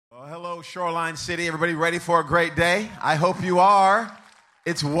Hello, Shoreline City. Everybody ready for a great day? I hope you are.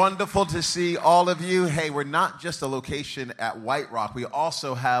 It's wonderful to see all of you. Hey, we're not just a location at White Rock. We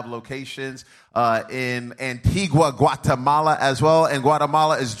also have locations in Antigua, Guatemala as well. And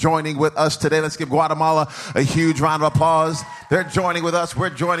Guatemala is joining with us today. Let's give Guatemala a huge round of applause. They're joining with us.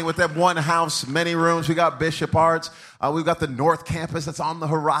 We're joining with them. One house, many rooms. We got Bishop Arts. We've got the North Campus that's on the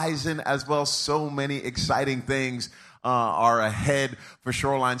horizon as well. So many exciting things are ahead for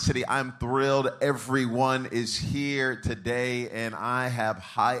Shoreline City. I'm thrilled everyone is here today, and I have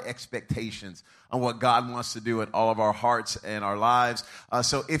high expectations on what God wants to do in all of our hearts and our lives.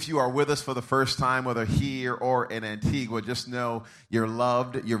 So if you are with us for the first time, whether here or in Antigua, just know you're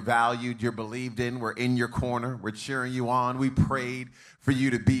loved, you're valued, you're believed in. We're in your corner. We're cheering you on. We prayed for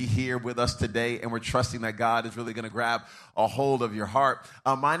you to be here with us today, and we're trusting that God is really going to grab a hold of your heart.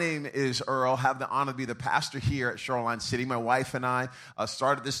 My name is Earl. I have the honor to be the pastor here at Shoreline City. My wife and I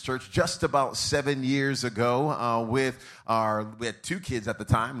started this church just about 7 years ago we had 2 kids at the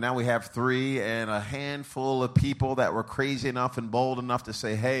time. Now we have 3 and a handful of people that were crazy enough and bold enough to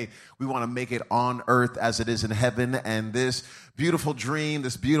say, hey, we want to make it on earth as it is in heaven. And this beautiful dream,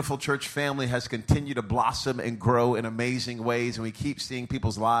 this beautiful church family has continued to blossom and grow in amazing ways. And we keep seeing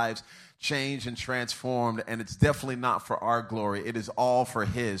people's lives changed and transformed, and it's definitely not for our glory. It is all for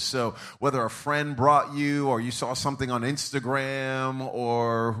His. So whether a friend brought you or you saw something on Instagram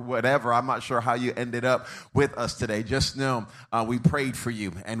or whatever, I'm not sure how you ended up with us today. Just know we prayed for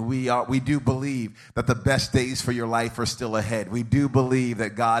you, and we do believe that the best days for your life are still ahead. We do believe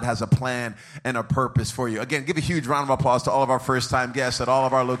that God has a plan and a purpose for you. Again, give a huge round of applause to all of our first-time guests at all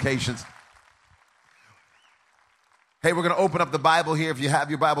of our locations. Hey, we're going to open up the Bible here. If you have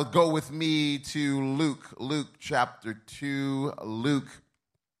your Bible, go with me to Luke chapter 2. Luke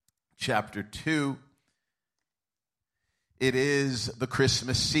chapter 2. It is the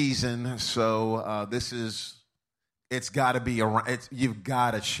Christmas season, so it's got to be around. You've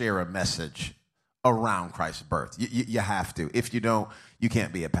got to share a message around Christ's birth. You have to. If you don't, you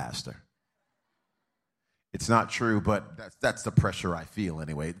can't be a pastor. It's not true, but that's the pressure I feel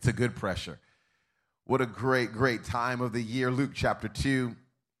anyway. It's a good pressure. What a great, great time of the year. Luke chapter 2,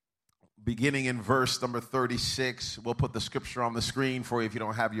 beginning in verse number 36. We'll put the scripture on the screen for you if you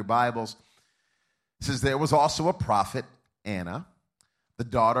don't have your Bibles. It says, there was also a prophet, Anna, the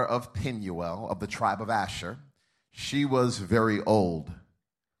daughter of Penuel of the tribe of Asher. She was very old,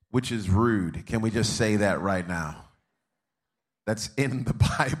 which is rude. Can we just say that right now? That's in the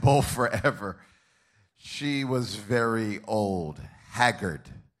Bible forever. She was very old, haggard,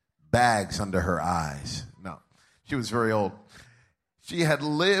 bags under her eyes. No, she was very old. She had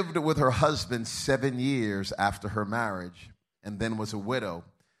lived with her husband 7 years after her marriage and then was a widow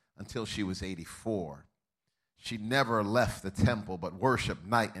until she was 84. She never left the temple but worshiped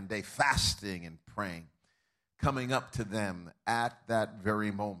night and day, fasting and praying. Coming up to them at that very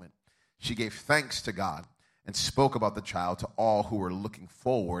moment, she gave thanks to God and spoke about the child to all who were looking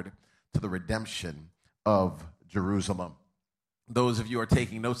forward to the redemption of Jerusalem. Those of you who are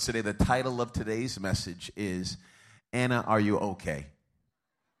taking notes today, the title of today's message is, Anna, are you okay?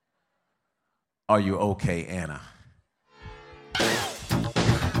 Are you okay, Anna?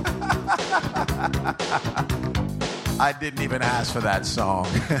 I didn't even ask for that song.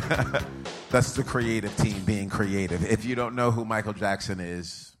 That's the creative team being creative. If you don't know who Michael Jackson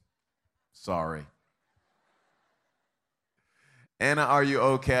is, sorry. Anna, are you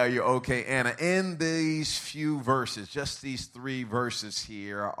okay? Are you okay, Anna? In these few verses, just these 3 verses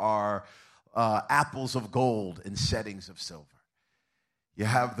here are apples of gold in settings of silver. You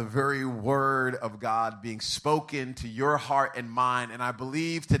have the very word of God being spoken to your heart and mind. And I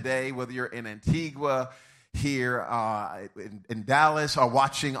believe today, whether you're in Antigua, here in Dallas, or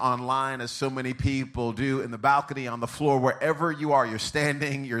watching online, as so many people do, in the balcony, on the floor, wherever you are, you're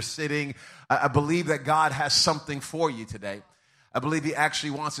standing, you're sitting, I believe that God has something for you today. I believe He actually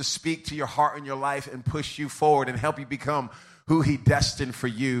wants to speak to your heart and your life and push you forward and help you become who He destined for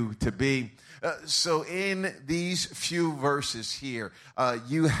you to be. So in these few verses here,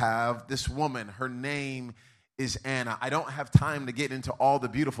 you have this woman. Her name is Anna. I don't have time to get into all the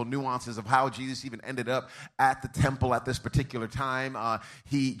beautiful nuances of how Jesus even ended up at the temple at this particular time.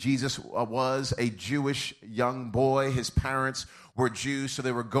 Jesus was a Jewish young boy. His parents were Jews, so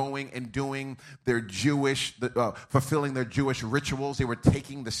they were going and doing their fulfilling their Jewish rituals. They were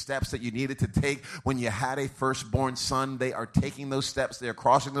taking the steps that you needed to take when you had a firstborn son. They are taking those steps. They are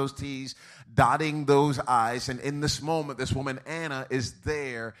crossing those T's, dotting those I's. And in this moment, this woman, Anna, is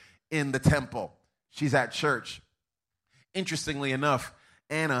there in the temple. She's at church. Interestingly enough,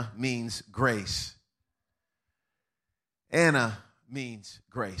 Anna means grace. Anna means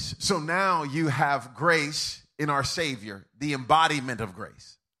grace. So now you have grace in our Savior, the embodiment of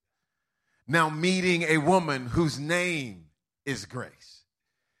grace. Now meeting a woman whose name is Grace.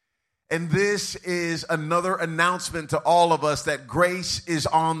 And this is another announcement to all of us that grace is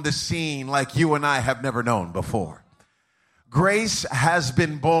on the scene like you and I have never known before. Grace has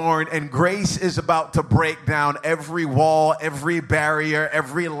been born, and grace is about to break down every wall, every barrier,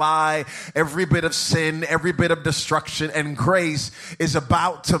 every lie, every bit of sin, every bit of destruction, and grace is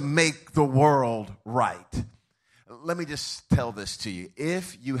about to make the world right. Let me just tell this to you.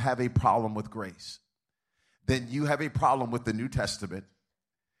 If you have a problem with grace, then you have a problem with the New Testament,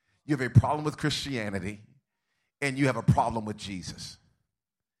 you have a problem with Christianity, and you have a problem with Jesus.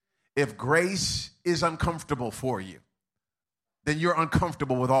 If grace is uncomfortable for you, then you're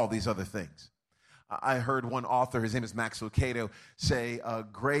uncomfortable with all these other things. I heard one author, his name is Max Lucado, say,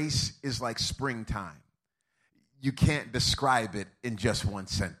 grace is like springtime. You can't describe it in just one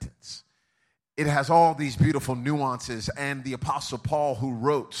sentence. It has all these beautiful nuances, and the Apostle Paul, who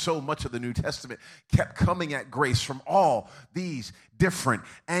wrote so much of the New Testament, kept coming at grace from all these different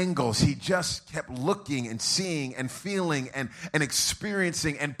angles. He just kept looking and seeing and feeling and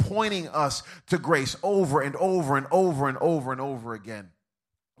experiencing and pointing us to grace over and over and over and over and over again.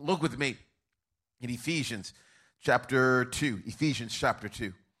 Look with me in Ephesians chapter 2. Ephesians chapter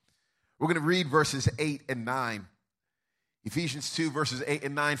 2. We're going to read verses 8 and 9. Ephesians 2, verses 8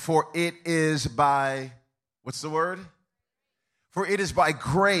 and 9. For it is by, what's the word? For it is by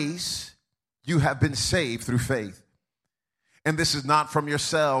grace you have been saved through faith. And this is not from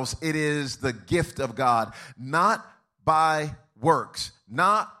yourselves. It is the gift of God, not by works,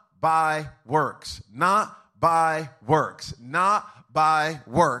 not by works, not by works, not by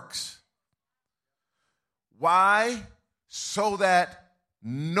works. Why? So that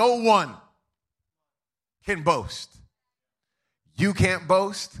no one can boast. You can't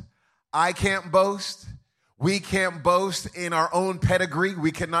boast. I can't boast. We can't boast in our own pedigree.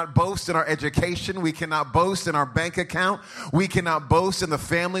 We cannot boast in our education. We cannot boast in our bank account. We cannot boast in the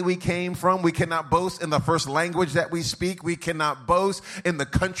family we came from. We cannot boast in the first language that we speak. We cannot boast in the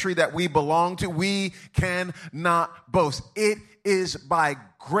country that we belong to. We cannot boast. It is by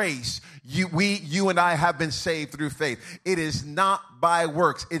grace you and I have been saved through faith. It is not by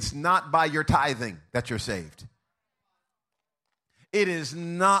works. It's not by your tithing that you're saved. It is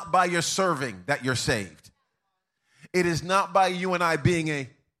not by your serving that you're saved. It is not by you and I being a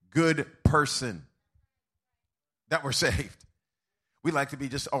good person that we're saved. We like to be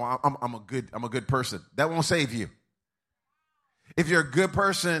just, I'm a good person. That won't save you. If you're a good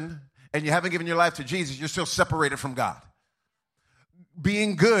person and you haven't given your life to Jesus, you're still separated from God.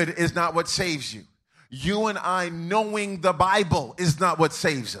 Being good is not what saves you. You and I knowing the Bible is not what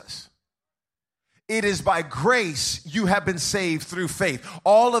saves us. It is by grace you have been saved through faith.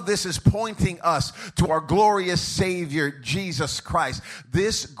 All of this is pointing us to our glorious Savior, Jesus Christ.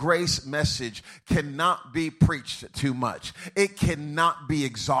 This grace message cannot be preached too much. It cannot be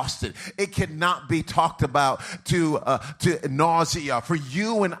exhausted. It cannot be talked about to nausea. For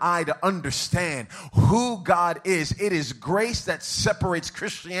you and I to understand who God is, it is grace that separates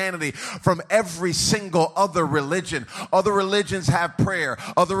Christianity from every single other religion. Other religions have prayer.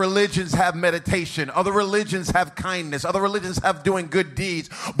 Other religions have meditation. Other religions have kindness. Other religions have doing good deeds.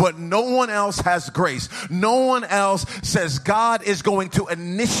 But no one else has grace. No one else says God is going to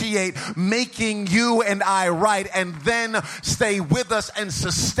initiate making you and I right and then stay with us and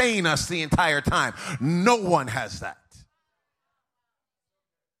sustain us the entire time. No one has that.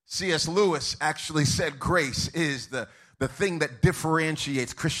 C.S. Lewis actually said grace is the thing that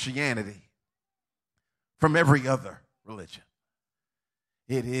differentiates Christianity from every other religion.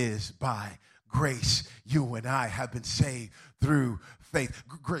 It is by grace you and I have been saved through faith.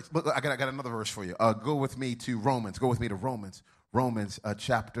 Grace. Look, I got another verse for you. Go with me to Romans. Go with me to Romans. Romans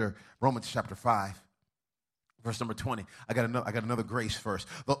chapter 5, verse number 20. I got another grace verse.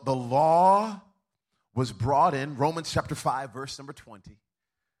 The law was brought in. Romans chapter 5, verse number 20.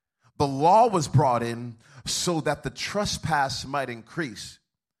 The law was brought in so that the trespass might increase.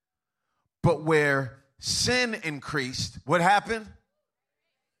 But where sin increased, what happened?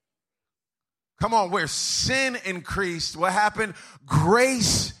 Come on, where sin increased, what happened?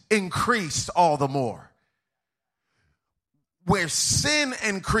 Grace increased all the more. Where sin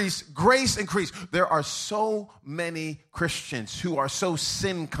increased, grace increased. There are so many Christians who are so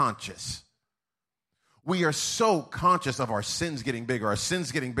sin conscious. We are so conscious of our sins getting bigger, our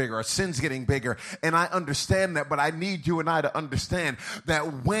sins getting bigger, our sins getting bigger. And I understand that, but I need you and I to understand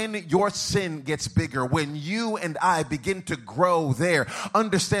that when your sin gets bigger, when you and I begin to grow there,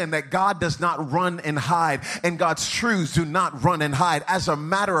 understand that God does not run and hide, and God's truths do not run and hide. As a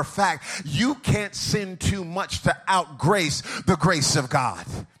matter of fact, you can't sin too much to outgrace the grace of God.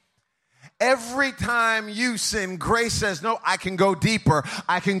 Every time you sin, grace says, no, I can go deeper.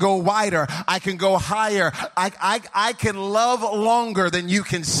 I can go wider. I can go higher. I can love longer than you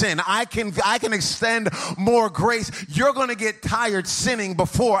can sin. I can extend more grace. You're going to get tired sinning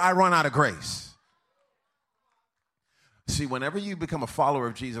before I run out of grace. See, whenever you become a follower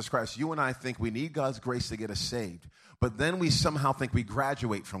of Jesus Christ, you and I think we need God's grace to get us saved. But then we somehow think we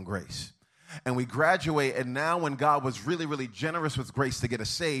graduate from grace. And we graduate, and now when God was really, really generous with grace to get us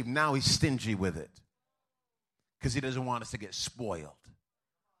saved, now he's stingy with it because he doesn't want us to get spoiled.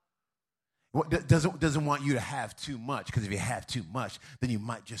 Doesn't want you to have too much, because if you have too much, then you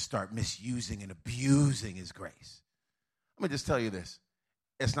might just start misusing and abusing his grace. Let me just tell you this.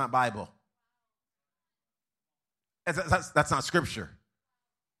 It's not Bible. That's not scripture.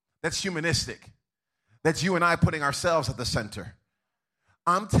 That's humanistic. That's you and I putting ourselves at the center.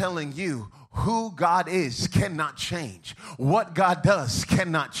 I'm telling you, who God is cannot change. What God does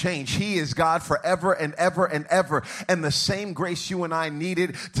cannot change. He is God forever and ever and ever. And the same grace you and I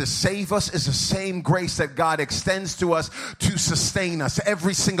needed to save us is the same grace that God extends to us to sustain us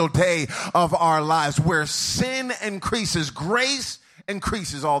every single day of our lives. Where sin increases, grace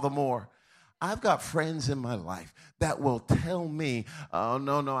increases all the more. I've got friends in my life that will tell me, oh,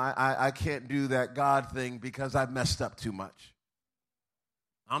 no, I can't do that God thing because I've messed up too much.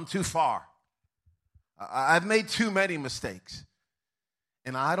 I'm too far. I've made too many mistakes.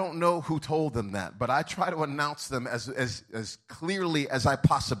 And I don't know who told them that, but I try to announce them as clearly as I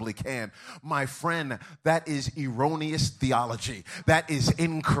possibly can. My friend, that is erroneous theology. That is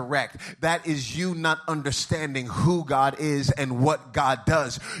incorrect. That is you not understanding who God is and what God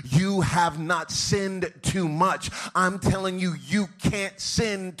does. You have not sinned too much. I'm telling you, you can't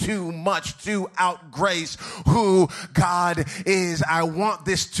sin too much to outgrace who God is. I want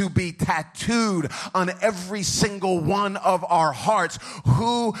this to be tattooed on every single one of our hearts.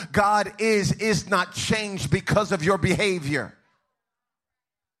 Who God is not changed because of your behavior.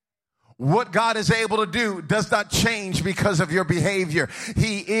 What God is able to do does not change because of your behavior.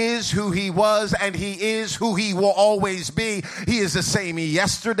 He is who he was, and he is who he will always be. He is the same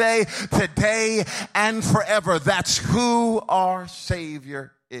yesterday, today, and forever. That's who our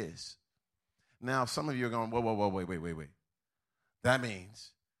Savior is. Now, some of you are going, whoa, wait. That means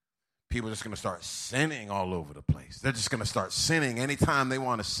people are just going to start sinning all over the place. They're just going to start sinning anytime they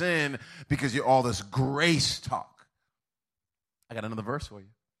want to sin because you're all this grace talk. I got another verse for you.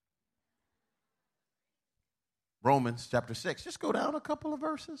 Romans chapter 6. Just go down a couple of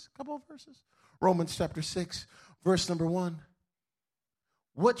verses. Romans chapter 6, verse number 1.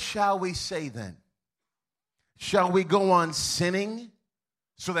 What shall we say then? Shall we go on sinning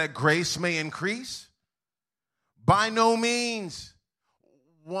so that grace may increase? By no means.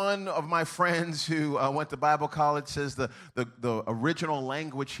 One of my friends who went to Bible college says the original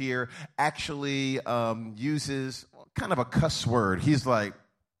language here actually uses kind of a cuss word. He's like,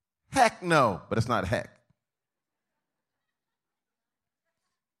 heck no, but it's not heck.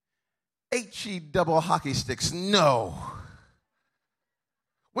 H-E double hockey sticks, no.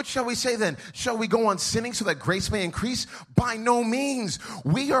 What shall we say then? Shall we go on sinning so that grace may increase? By no means.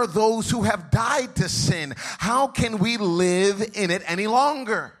 We are those who have died to sin. How can we live in it any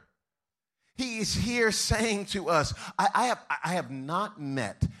longer? He is here saying to us, I have not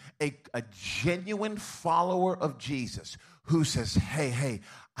met a genuine follower of Jesus who says, hey,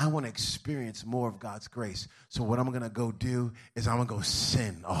 I want to experience more of God's grace. So what I'm going to go do is I'm going to go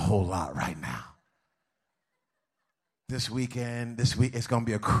sin a whole lot right now. This week, it's going to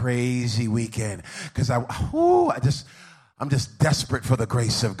be a crazy weekend because I'm just desperate for the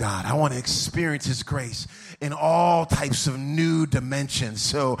grace of God. I want to experience his grace in all types of new dimensions.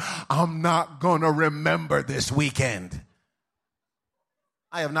 So I'm not going to remember this weekend.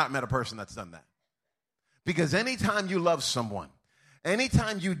 I have not met a person that's done that. Because anytime you love someone,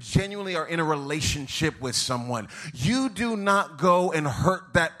 anytime you genuinely are in a relationship with someone, you do not go and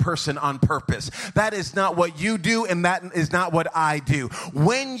hurt that person on purpose. That is not what you do, and that is not what I do.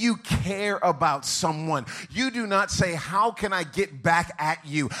 When you care about someone, you do not say, how can I get back at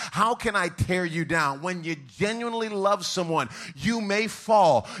you? How can I tear you down? When you genuinely love someone, you may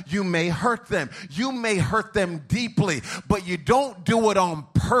fall. You may hurt them. You may hurt them deeply, but you don't do it on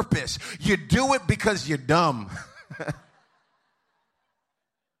purpose. You do it because you're dumb.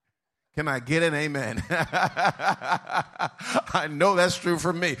 Can I get an amen? I know that's true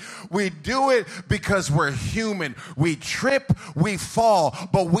for me. We do it because we're human. We trip, we fall,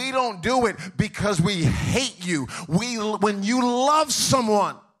 but we don't do it because we hate you. When you love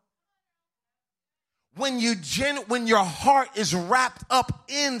someone, when your heart is wrapped up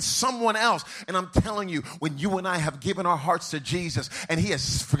in someone else, and I'm telling you, when you and I have given our hearts to Jesus and he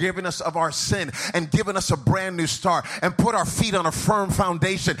has forgiven us of our sin and given us a brand new start and put our feet on a firm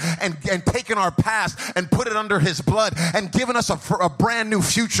foundation and taken our past and put it under his blood and given us a brand new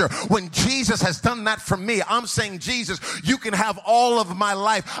future, when Jesus has done that for me, I'm saying, Jesus, you can have all of my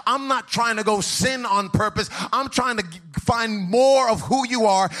life. I'm not trying to go sin on purpose. I'm trying to find more of who you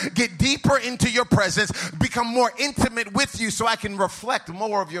are, get deeper into your presence, become more intimate with you so I can reflect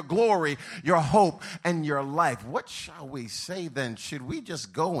more of your glory, your hope, and your life. What shall we say then? Should we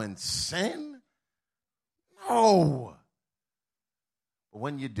just go and sin? No. But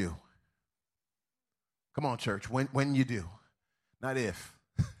when you do, come on, church, when you do, not if.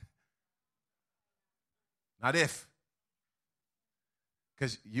 Not if.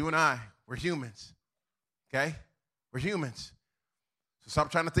 Because you and I, we're humans, okay? We're humans. So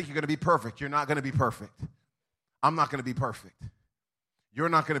stop trying to think you're going to be perfect. You're not going to be perfect. I'm not going to be perfect. You're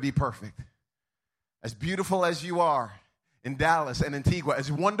not going to be perfect. As beautiful as you are in Dallas and Antigua,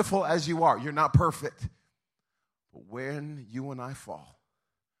 as wonderful as you are, you're not perfect. But when you and I fall,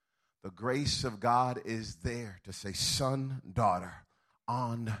 the grace of God is there to say, son, daughter,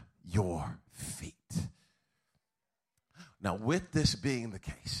 on your feet. Now, with this being the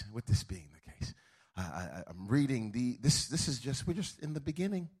case, I'm reading we're just in the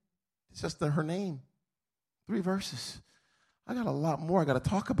beginning. It's just her name. 3 verses. I got a lot more I got to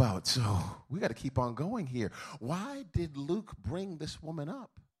talk about, so we got to keep on going here. Why did Luke bring this woman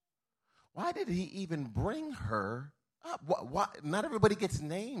up? Why did he even bring her up? Why? Not everybody gets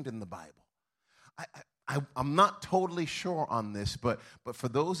named in the Bible. I'm not totally sure on this, but for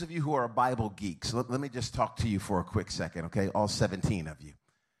those of you who are Bible geeks, let me just talk to you for a quick second, okay? All 17 of you.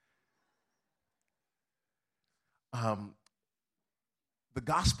 The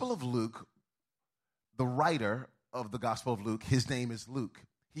Gospel of Luke, the writer of the Gospel of Luke, his name is Luke.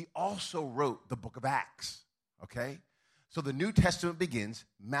 He also wrote the book of Acts, okay? So the New Testament begins,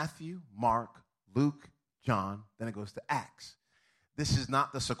 Matthew, Mark, Luke, John, then it goes to Acts. This is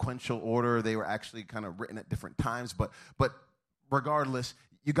not the sequential order. They were actually kind of written at different times, but regardless,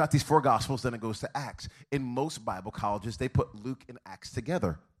 you got these 4 Gospels, then it goes to Acts. In most Bible colleges, they put Luke and Acts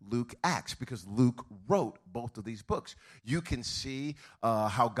together. Luke, Acts, because Luke wrote both of these books. You can see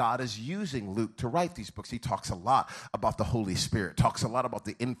how God is using Luke to write these books. He talks a lot about the Holy Spirit, talks a lot about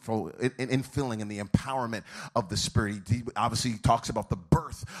the infilling and the empowerment of the Spirit. He obviously talks about the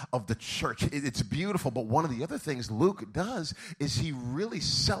birth of the church. It's beautiful, but one of the other things Luke does is he really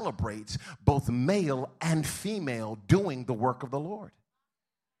celebrates both male and female doing the work of the Lord.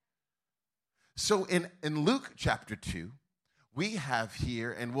 So in Luke chapter 2, we have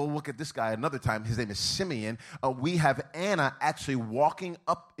here, and we'll look at this guy another time, his name is Simeon. We have Anna actually walking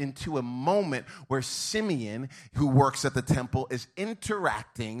up into a moment where Simeon, who works at the temple, is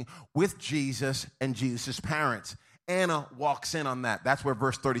interacting with Jesus and Jesus' parents. Anna walks in on that. That's where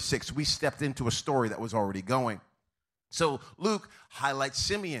verse 36, we stepped into a story that was already going. So Luke highlights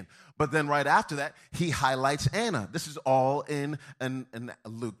Simeon, but then right after that, he highlights Anna. This is all in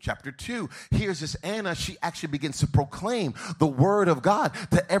Luke chapter 2. Here's this Anna. She actually begins to proclaim the word of God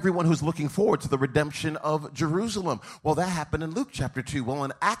to everyone who's looking forward to the redemption of Jerusalem. Well, that happened in Luke chapter 2. Well,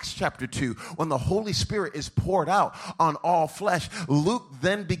 in Acts chapter 2, when the Holy Spirit is poured out on all flesh, Luke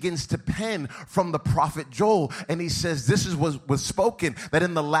then begins to pen from the prophet Joel, and he says, this is what was spoken, that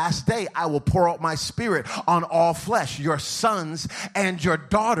in the last day I will pour out my spirit on all flesh. Your sons and your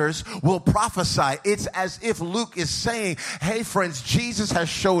daughters will prophesy. It's as if Luke is saying, hey friends, Jesus has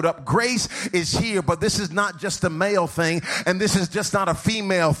showed up. Grace is here, but this is not just a male thing, and this is just not a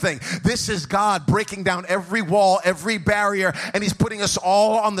female thing. This is God breaking down every wall, every barrier, and he's putting us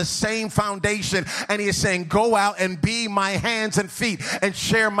all on the same foundation, and he is saying, go out and be my hands and feet and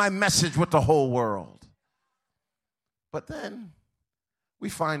share my message with the whole world. But then we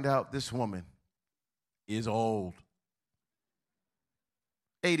find out this woman is old.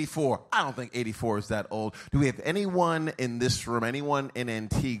 84. I don't think 84 is that old. Do we have anyone in this room, anyone in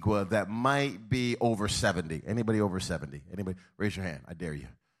Antigua that might be over 70? Anybody over 70? Anybody? Raise your hand. I dare you.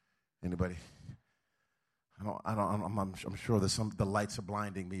 Anybody? I'm sure the lights are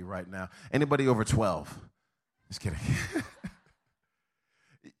blinding me right now. Anybody over 12? Just kidding.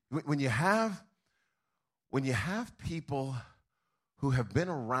 When you have people who have been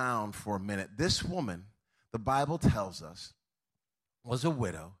around for a minute, this woman, the Bible tells us, was a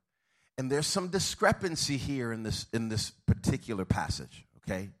widow, And there's some discrepancy here in this particular passage,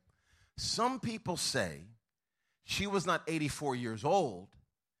 okay? Some people say she was not 84 years old.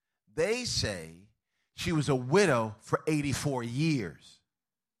 They say she was a widow for 84 years.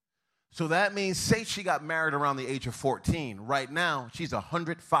 So that means, say she got married around the age of 14. Right now, she's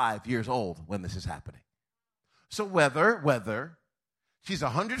 105 years old when this is happening. So whether she's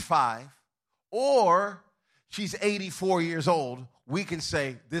 105 or she's 84 years old, we can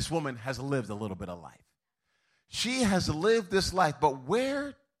say this woman has lived a little bit of life. She has lived this life, but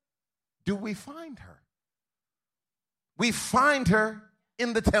where do we find her? We find her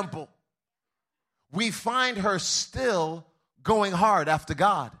in the temple. We find her still going hard after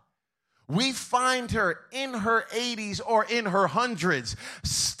God. We find her in her 80s or in her hundreds,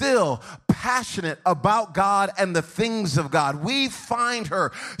 still passionate about God and the things of God. We find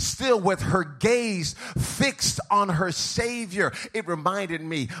her still with her gaze fixed on her Savior. It reminded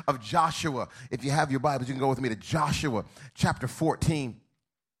me of Joshua. If you have your Bibles, you can go with me to Joshua chapter 14.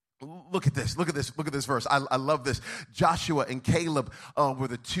 Look at this verse. I love this. Joshua and Caleb were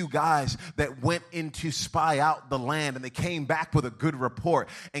the two guys that went in to spy out the land, and they came back with a good report.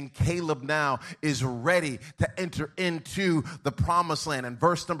 And Caleb now is ready to enter into the promised land. And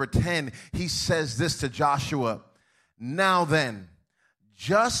verse number 10, he says this to Joshua: "Now then,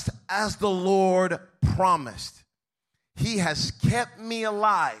 just as the Lord promised, he has kept me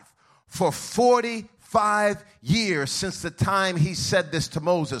alive for 45 years since the time he said this to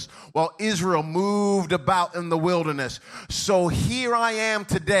Moses, while Israel moved about in the wilderness. So here I am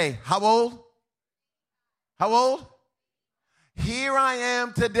today." How old? How old? Here I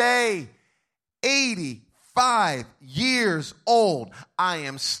am today, 85 years old. I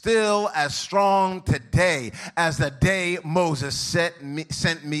am still as strong today as the day Moses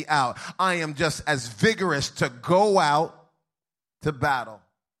sent me out. I am just as vigorous to go out to battle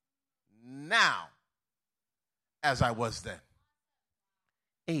now as I was then.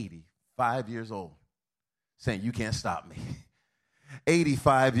 85 years old, saying you can't stop me.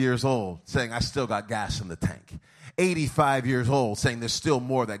 85 years old, saying I still got gas in the tank. 85 years old, saying there's still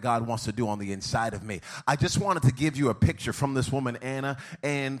more that God wants to do on the inside of me. I just wanted to give you a picture from this woman, Anna,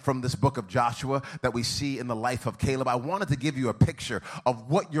 and from this book of Joshua that we see in the life of Caleb. I wanted to give you a picture of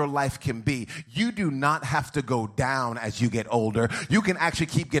what your life can be. You do not have to go down as you get older. You can actually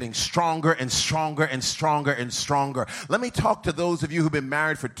keep getting stronger and stronger and stronger and stronger. Let me talk to those of you who've been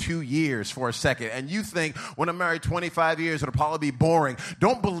married for 2 years for a second, and you think, when I'm married 25 years, it'll probably be boring.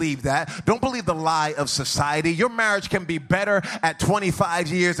 Don't believe that. Don't believe the lie of society. Your marriage can be better at 25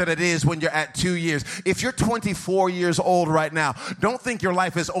 years than it is when you're at 2 years. If you're 24 years old right now, don't think your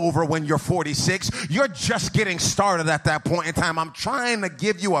life is over when you're 46. You're just getting started at that point in time. I'm trying to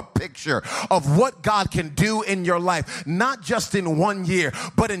give you a picture of what God can do in your life, not just in 1 year,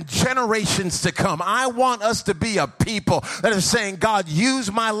 but in generations to come. I want us to be a people that are saying, God,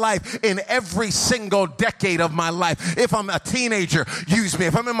 use my life in every single decade of my life. If I'm a teenager, use me.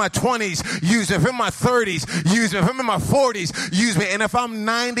 If I'm in my 20s, use me. If I'm in my 30s, use me. If I'm in my 40s, use me. And if I'm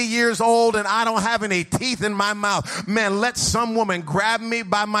 90 years old and I don't have any teeth in my mouth, man, let some woman grab me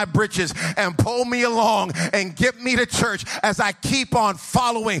by my britches and pull me along and get me to church as I keep on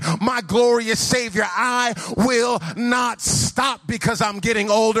following my glorious Savior. I will not stop because I'm getting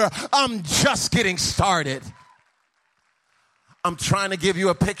older. I'm just getting started. I'm trying to give you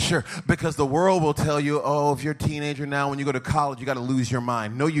a picture because the world will tell you, oh, if you're a teenager now, when you go to college, you got to lose your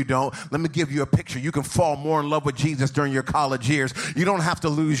mind. No, you don't. Let me give you a picture. You can fall more in love with Jesus during your college years. You don't have to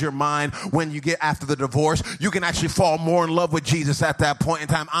lose your mind when you get after the divorce. You can actually fall more in love with Jesus at that point in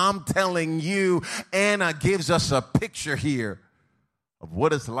time. I'm telling you, Anna gives us a picture here of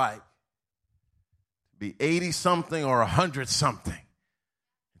what it's like to be 80-something or 100-something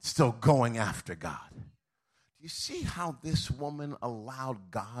and still going after God. You see how this woman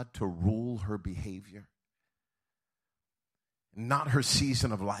allowed God to rule her behavior, not her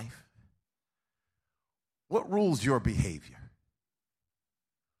season of life? What rules your behavior?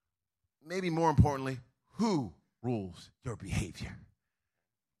 Maybe more importantly, who rules your behavior?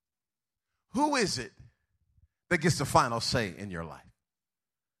 Who is it that gets the final say in your life?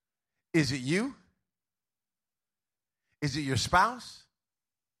 Is it you? Is it your spouse?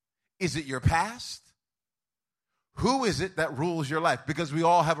 Is it your past? Who is it that rules your life? Because we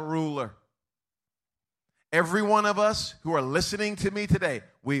all have a ruler. Every one of us who are listening to me today,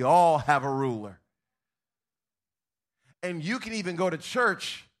 we all have a ruler. And you can even go to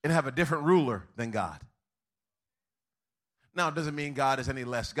church and have a different ruler than God. Now, it doesn't mean God is any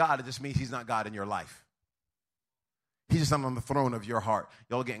less God. It just means he's not God in your life. He's just not on the throne of your heart.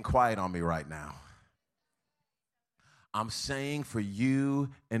 Y'all getting quiet on me right now. I'm saying for you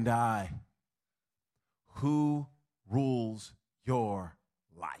and I, who rules your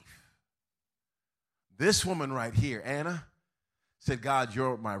life? This woman right here, Anna, said, God,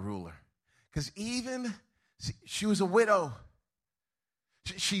 you're my ruler. Because she was a widow.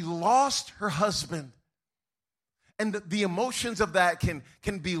 She lost her husband. And the emotions of that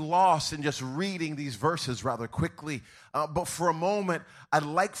can be lost in just reading these verses rather quickly. But for a moment, I'd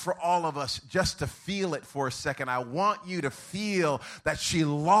like for all of us just to feel it for a second. I want you to feel that she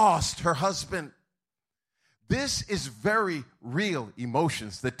lost her husband. This is very real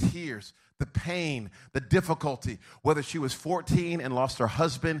emotions, the tears, the pain, the difficulty, whether she was 14 and lost her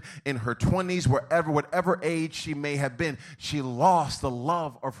husband, in her 20s, whatever age she may have been, she lost the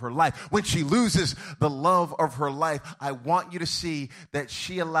love of her life. When she loses the love of her life, I want you to see that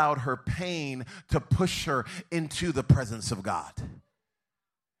she allowed her pain to push her into the presence of God.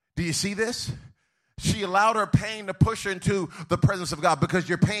 Do you see this? She allowed her pain to push her into the presence of God, because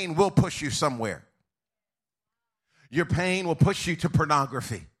your pain will push you somewhere. Your pain will push you to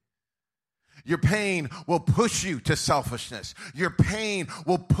pornography. Your pain will push you to selfishness. Your pain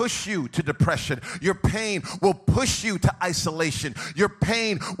will push you to depression. Your pain will push you to isolation. Your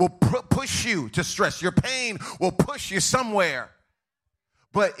pain will push you to stress. Your pain will push you somewhere.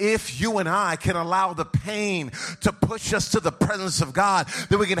 But if you and I can allow the pain to push us to the presence of God,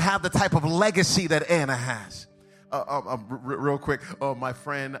 then we can have the type of legacy that Anna has. Real quick, my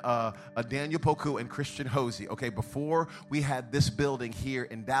friend Daniel Poku and Christian Hosey. Okay, before we had this building here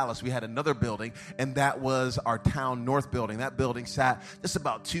in Dallas, we had another building, and that was our Town North building. That building sat just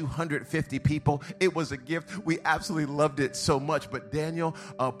about 250 people. It was a gift. We absolutely loved it so much. But Daniel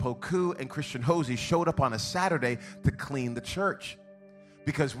Poku and Christian Hosey showed up on a Saturday to clean the church,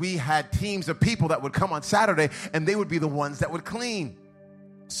 because we had teams of people that would come on Saturday, and they would be the ones that would clean.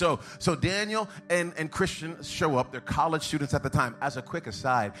 So Daniel and Christian show up. They're college students at the time. As a quick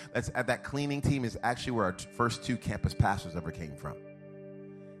aside, that cleaning team is actually where our first two campus pastors ever came from.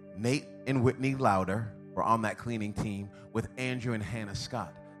 Nate and Whitney Lauder were on that cleaning team with Andrew and Hannah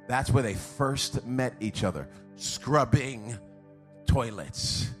Scott. That's where they first met each other, scrubbing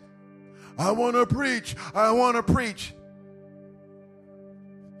toilets. I want to preach. I want to preach.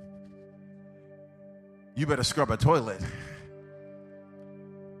 You better scrub a toilet.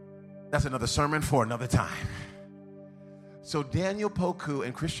 That's another sermon for another time. So Daniel Poku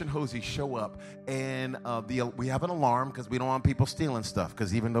and Christian Hosey show up, and we have an alarm because we don't want people stealing stuff,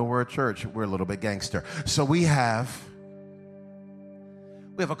 because even though we're a church, we're a little bit gangster. So we have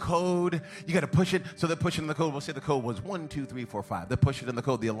a code. You got to push it. So they're pushing the code. We'll say the code was 1, 2, 3, 4, 5. They push it in the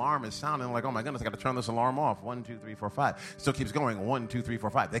code. The alarm is sounding. I'm like, oh my goodness, I got to turn this alarm off. 1, 2, 3, 4, 5. Still keeps going. 1, 2, 3, 4,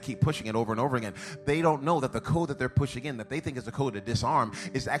 5. They keep pushing it over and over again. They don't know that the code that they're pushing in, that they think is the code to disarm,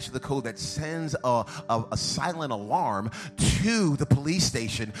 is actually the code that sends a silent alarm to the police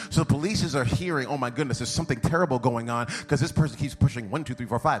station. So the police are hearing, oh my goodness, there's something terrible going on, because this person keeps pushing 1, 2, 3,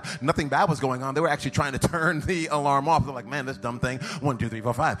 4, 5. Nothing bad was going on. They were actually trying to turn the alarm off. They're like, man, this dumb thing. 1, 2, 3,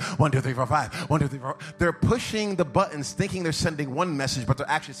 4, 5. 1, 2, 3, 4, 5. 1, 2, 3, 4. They're pushing the buttons thinking they're sending one message, but they're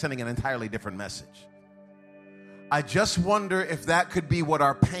actually sending an entirely different message. I just wonder if that could be what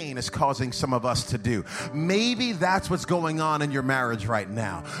our pain is causing some of us to do. Maybe that's what's going on in your marriage right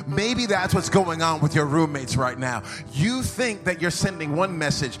now. Maybe that's what's going on with your roommates right now. You think that you're sending one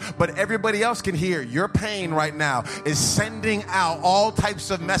message, but everybody else can hear your pain right now is sending out all types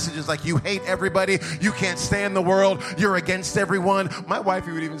of messages like you hate everybody, you can't stand the world, you're against everyone. My wife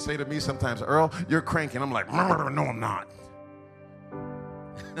would even say to me sometimes, Earl, you're cranking. I'm like, no, I'm not.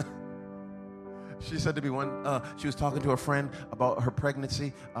 She said to me she was talking to a friend about her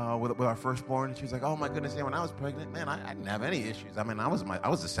pregnancy with our firstborn. And she was like, oh my goodness, yeah, when I was pregnant, man, I didn't have any issues. I mean, I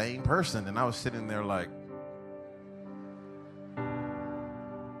was the same person. And I was sitting there like,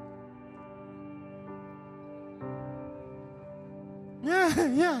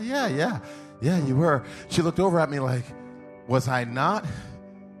 yeah, you were. She looked over at me like, was I not?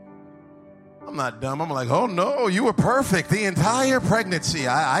 I'm not dumb. I'm like, oh no, you were perfect the entire pregnancy.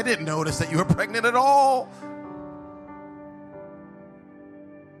 I didn't notice that you were pregnant at all.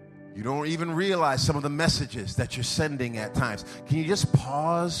 You don't even realize some of the messages that you're sending at times. Can you just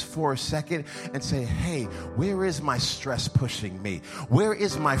pause for a second and say, hey, where is my stress pushing me? Where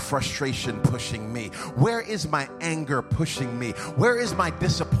is my frustration pushing me? Where is my anger pushing me? Where is my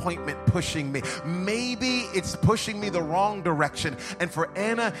disappointment pushing me? Maybe it's pushing me the wrong direction. And for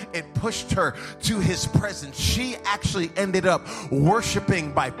Anna, it pushed her to his presence. She actually ended up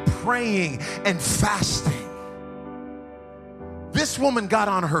worshiping by praying and fasting. This woman got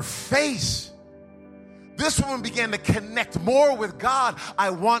on her face. this woman began to connect more with God.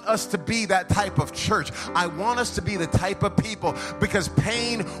 I want us to be that type of church. I want us to be the type of people, because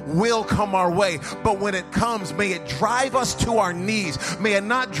pain will come our way. But when it comes, may it drive us to our knees. May it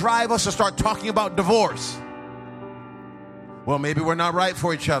not drive us to start talking about divorce. Well, maybe we're not right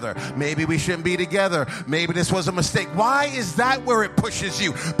for each other. Maybe we shouldn't be together. Maybe this was a mistake. Why is that where it pushes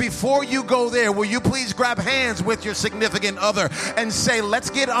you? Before you go there, will you please grab hands with your significant other and say,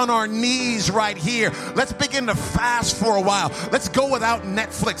 let's get on our knees right here. Let's begin to fast for a while. Let's go without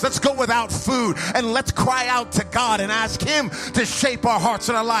Netflix. Let's go without food. And let's cry out to God and ask Him to shape our hearts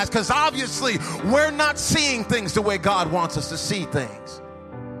and our lives. Because obviously, we're not seeing things the way God wants us to see things.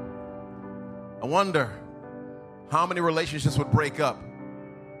 I wonder how many relationships would break up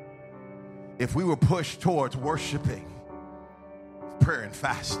if we were pushed towards worshiping, prayer and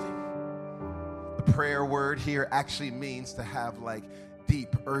fasting. The prayer word here actually means to have like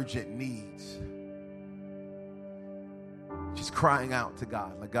deep, urgent needs. She's crying out to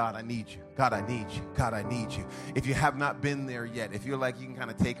God, like, God, I need you. God, I need you. God, I need you. If you have not been there yet, if you're like, you can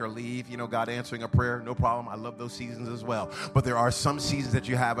kind of take or leave, God answering a prayer, no problem. I love those seasons as well. But there are some seasons that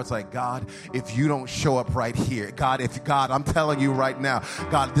you have, it's like, God, if you don't show up right here, God, I'm telling you right now,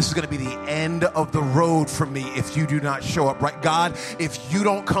 God, this is going to be the end of the road for me if you do not show up right. God, if you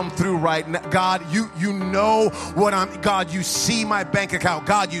don't come through right now, God, you know what God, you see my bank account.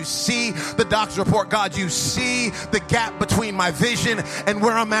 God, you see the doctor's report. God, you see the gap between my vision and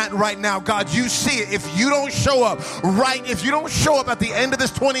where I'm at right now. God, you see it. If you don't show up right, if you don't show up at the end of this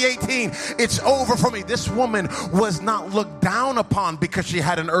 2018, it's over for me. This woman was not looked down upon because she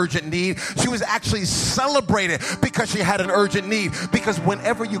had an urgent need. She was actually celebrated because she had an urgent need. Because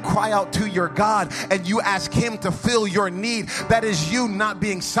whenever you cry out to your God and you ask Him to fill your need, that is you not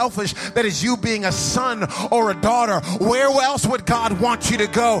being selfish. That is you being a son or a daughter. Where else would God want you to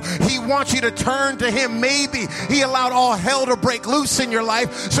go? He wants you to turn to Him. Maybe He allowed all hell to break loose in your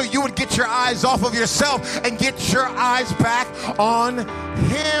life so you would get your eyes off of yourself and get your eyes back on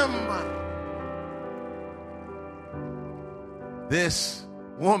Him. This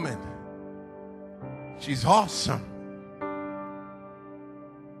woman, she's awesome.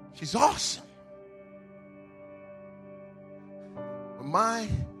 She's awesome. When my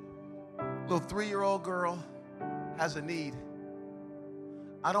little 3-year-old girl has a need,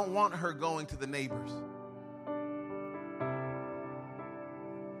 I don't want her going to the neighbors.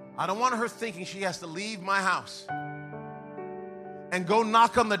 I don't want her thinking she has to leave my house and go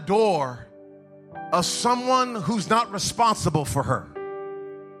knock on the door of someone who's not responsible for her.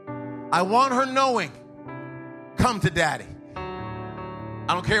 I want her knowing, come to Daddy. I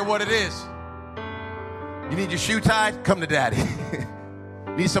don't care what it is. You need your shoe tied? Come to Daddy.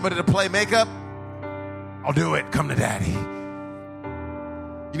 Need somebody to play makeup? I'll do it. Come to Daddy.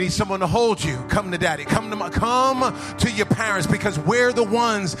 You need someone to hold you? Come to Daddy. Come to your parents, because we're the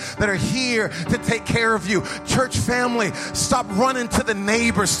ones that are here to take care of you. Church family, stop running to the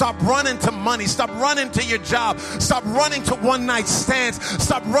neighbors. Stop running to money. Stop running to your job. Stop running to one-night stands.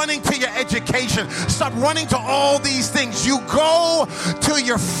 Stop running to your education. Stop running to all these things. You go to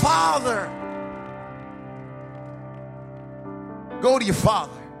your Father. Go to your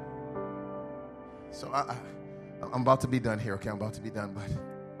Father. So I'm about to be done here, okay? I'm about to be done, but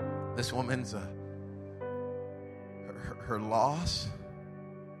this woman's her loss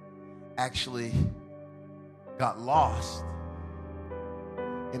actually got lost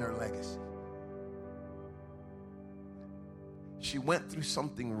in her legacy. She went through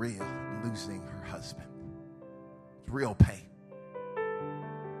something real in losing her husband. It's real pain.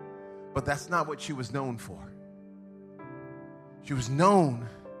 But that's not what she was known for. She was known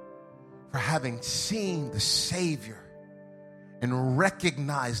for having seen the Savior and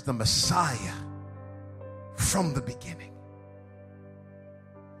recognized the Messiah from the beginning.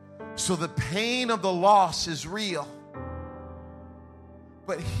 So the pain of the loss is real.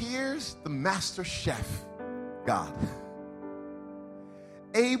 But here's the master chef, God,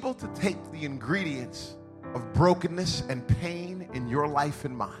 able to take the ingredients of brokenness and pain in your life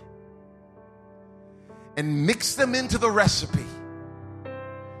and mine and mix them into the recipe.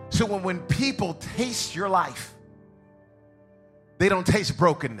 So when people taste your life, they don't taste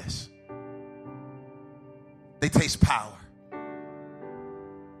brokenness. They taste power.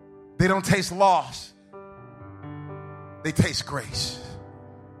 They don't taste loss. They taste grace.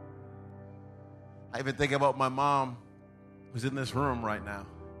 I even think about my mom, who's in this room right now.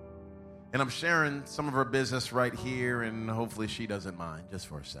 And I'm sharing some of her business right here, and hopefully she doesn't mind just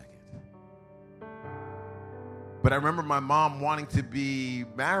for a second. But I remember my mom wanting to be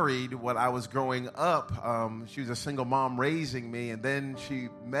married when I was growing up. She was a single mom raising me, and then she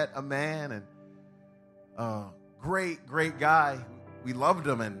met a man, and Great guy. We loved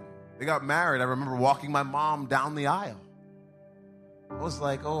him, and they got married. I remember walking my mom down the aisle. I was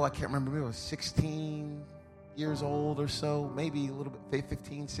like, I can't remember. Maybe I was 16 years old or so, maybe a little bit,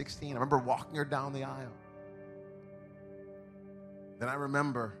 15, 16. I remember walking her down the aisle. Then I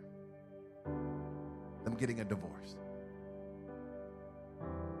remember them getting a divorce.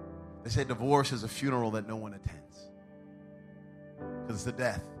 They say divorce is a funeral that no one attends because it's the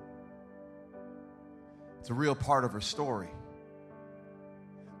death. It's a real part of her story.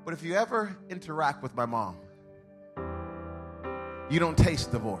 But if you ever interact with my mom, you don't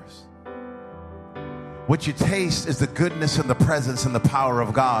taste divorce. What you taste is the goodness and the presence and the power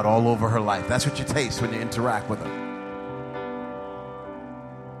of God all over her life. That's what you taste when you interact with her.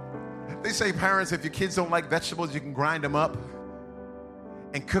 They say, parents, if your kids don't like vegetables, you can grind them up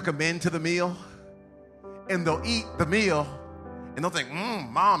and cook them into the meal. And they'll eat the meal and they'll think,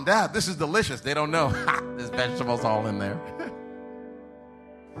 Mom, Dad, this is delicious. They don't know. There's vegetables all in there.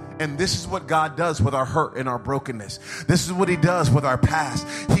 And this is what God does with our hurt and our brokenness. This is what he does with our past.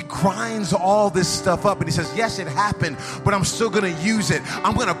 He grinds all this stuff up and he says, yes, it happened, but I'm still going to use it.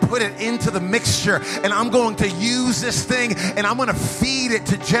 I'm going to put it into the mixture and I'm going to use this thing and I'm going to feed it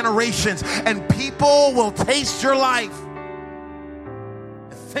to generations and people will taste your life.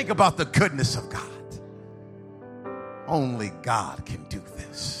 And think about the goodness of God. Only God can do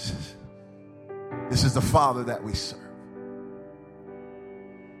this. This is the Father that we serve.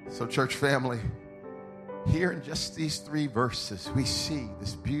 So, church family, here in just these 3 verses, we see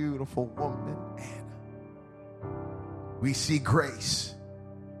this beautiful woman, Anna. We see grace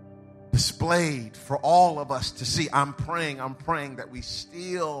displayed for all of us to see. I'm praying that we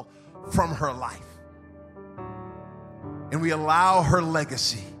steal from her life. And we allow her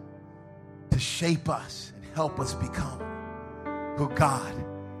legacy to shape us and help us become who God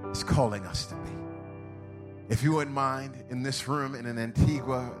is calling us to be. If you wouldn't mind, in this room in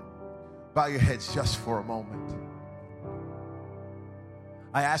Antigua, bow your heads just for a moment.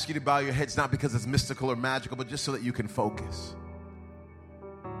 I ask you to bow your heads not because it's mystical or magical, but just so that you can focus.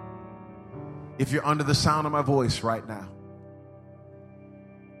 If you're under the sound of my voice right now,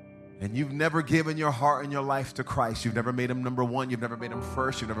 and you've never given your heart and your life to Christ, you've never made him number one, you've never made him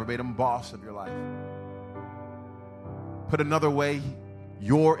first, you've never made him boss of your life. Put another way,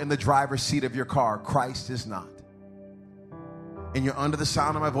 you're in the driver's seat of your car. Christ is not. And you're under the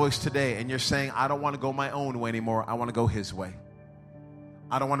sound of my voice today and you're saying, I don't want to go my own way anymore. I want to go his way.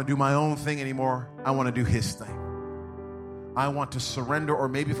 I don't want to do my own thing anymore. I want to do his thing. I want to surrender, or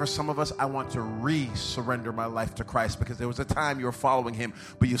maybe for some of us, I want to re-surrender my life to Christ because there was a time you were following him,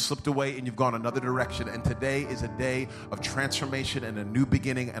 but you slipped away and you've gone another direction. And today is a day of transformation and a new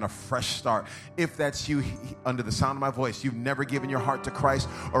beginning and a fresh start. If that's you, under the sound of my voice, you've never given your heart to Christ,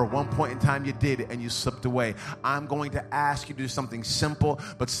 or at one point in time you did and you slipped away, I'm going to ask you to do something simple,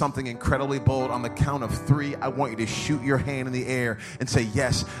 but something incredibly bold. On the count of 3, I want you to shoot your hand in the air and say,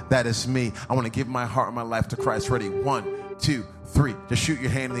 yes, that is me. I want to give my heart and my life to Christ. Ready? 1, 2, 3. Just shoot your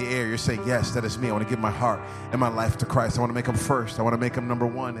hand in the air. You're saying, yes, that is me. I want to give my heart and my life to Christ. I want to make him first. I want to make him number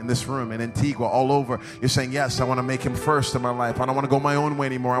one in this room, in Antigua, all over. You're saying, yes, I want to make him first in my life. I don't want to go my own way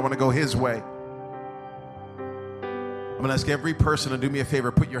anymore. I want to go his way. I'm going to ask every person to do me a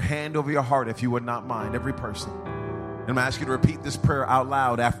favor. Put your hand over your heart if you would not mind. Every person. And I'm going to ask you to repeat this prayer out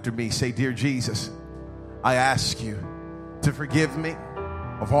loud after me. Say, dear Jesus, I ask you to forgive me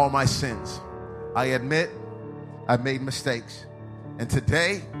of all my sins. I admit I've made mistakes. And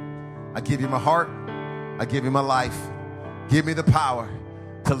today, I give you my heart. I give you my life. Give me the power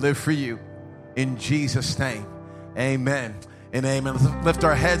to live for you. In Jesus' name, amen and amen. Let's lift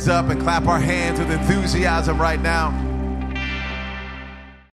our heads up and clap our hands with enthusiasm right now.